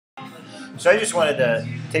So I just wanted to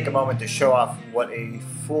take a moment to show off what a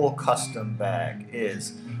full custom bag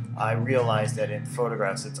is. I realize that in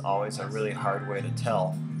photographs it's always a really hard way to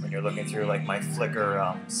tell when you're looking through like my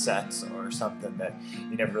Flickr sets or something, that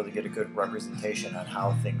you never really get a good representation on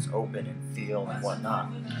how things open and feel and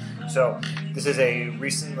whatnot. So this is a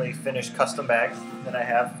recently finished custom bag that I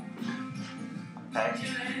have. Okay.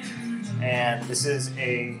 And this is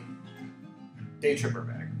a daytripper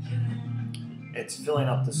bag. It's filling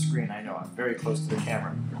up the screen, I know, I'm very close to the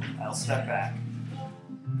camera. I'll step back.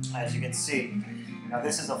 As you can see, now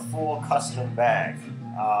this is a full custom bag.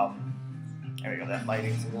 There we go, that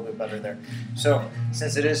lighting's a little bit better there. So,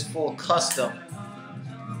 since it is full custom,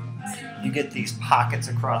 you get these pockets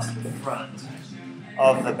across the front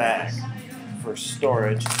of the bag for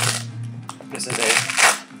storage. This is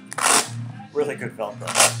a really good Velcro.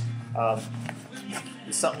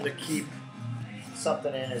 It's something to keep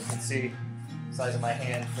something in, as you can see. Size of my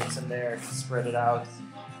hand fits in there, spread it out.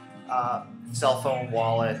 Cell phone,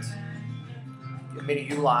 wallet, a mini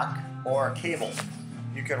U-lock, or a cable.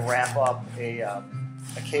 You can wrap up a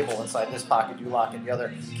cable inside this pocket, U-lock in the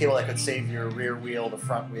other. Cable that could save your rear wheel, the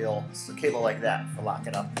front wheel. It's a cable like that for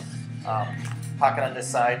locking up. Pocket on this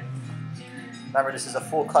side. Remember, this is a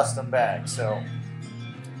full custom bag, so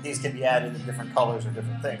these can be added in different colors or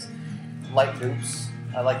different things. Light loops.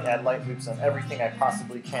 I like to add light loops on everything I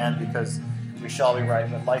possibly can because we shall be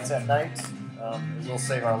riding with lights at night. It will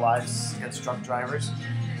save our lives against drunk drivers.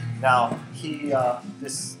 Now, the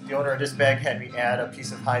owner of this bag had me add a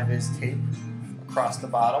piece of high-vis tape across the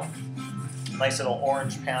bottom. Nice little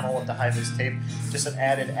orange panel with the high-vis tape. Just an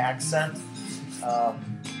added accent.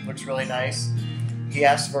 Looks really nice. He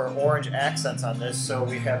asked for orange accents on this, so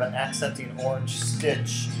we have an accenting orange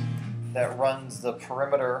stitch that runs the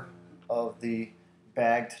perimeter of the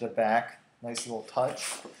bag to the back. Nice little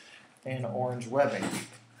touch. And orange webbing.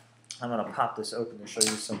 I'm going to pop this open to show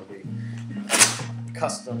you some of the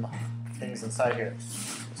custom things inside here.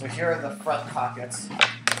 So here are the front pockets.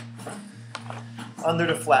 Under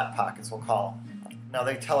the flap pockets, we'll call them. Now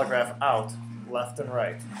they telegraph out left and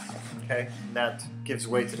right. Okay, and that gives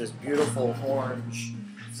way to this beautiful orange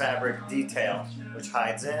fabric detail, which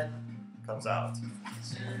hides in, comes out.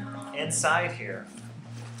 Inside here,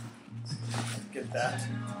 get that.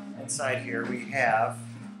 Inside here we have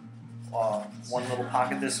one little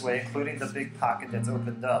pocket this way, including the big pocket that's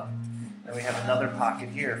opened up. And we have another pocket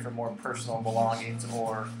here for more personal belongings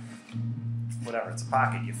or whatever. It's a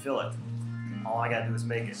pocket, you fill it. All I gotta do is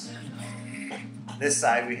make it. This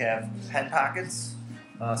side we have pen pockets,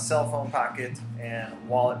 cell phone pocket, and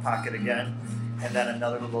wallet pocket again. And then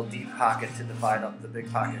another little deep pocket to divide up the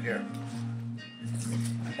big pocket here.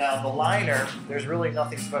 Now the liner, there's really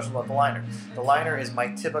nothing special about the liner. The liner is my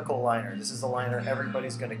typical liner. This is the liner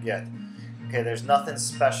everybody's going to get. Okay, there's nothing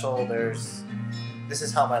special. This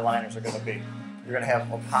is how my liners are going to be. You're going to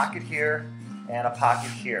have a pocket here and a pocket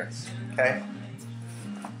here. Okay?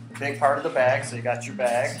 Big part of the bag, so you got your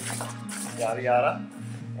bag, yada yada.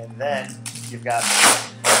 And then you've got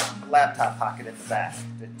a laptop pocket at the back.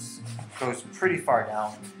 It goes pretty far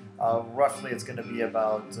down. Roughly it's going to be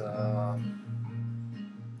about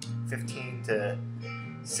 15 to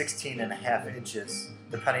 16 and a half inches,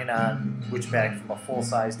 depending on which bag, from a full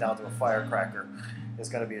size down to a firecracker. There's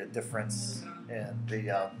going to be a difference in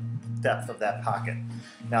the depth of that pocket.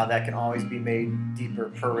 Now that can always be made deeper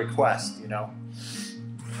per request, you know.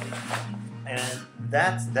 And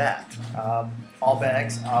that's that. All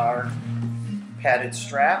bags are padded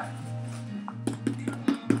strap,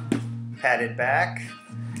 padded back,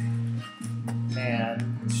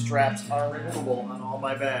 and straps are removable on all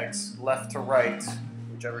my bags, left to right,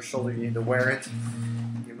 whichever shoulder you need to wear it.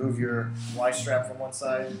 You move your Y strap from one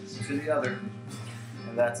side to the other,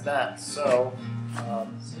 and that's that. So,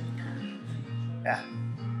 yeah,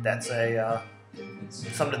 that's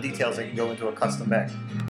some of the details that can go into a custom bag.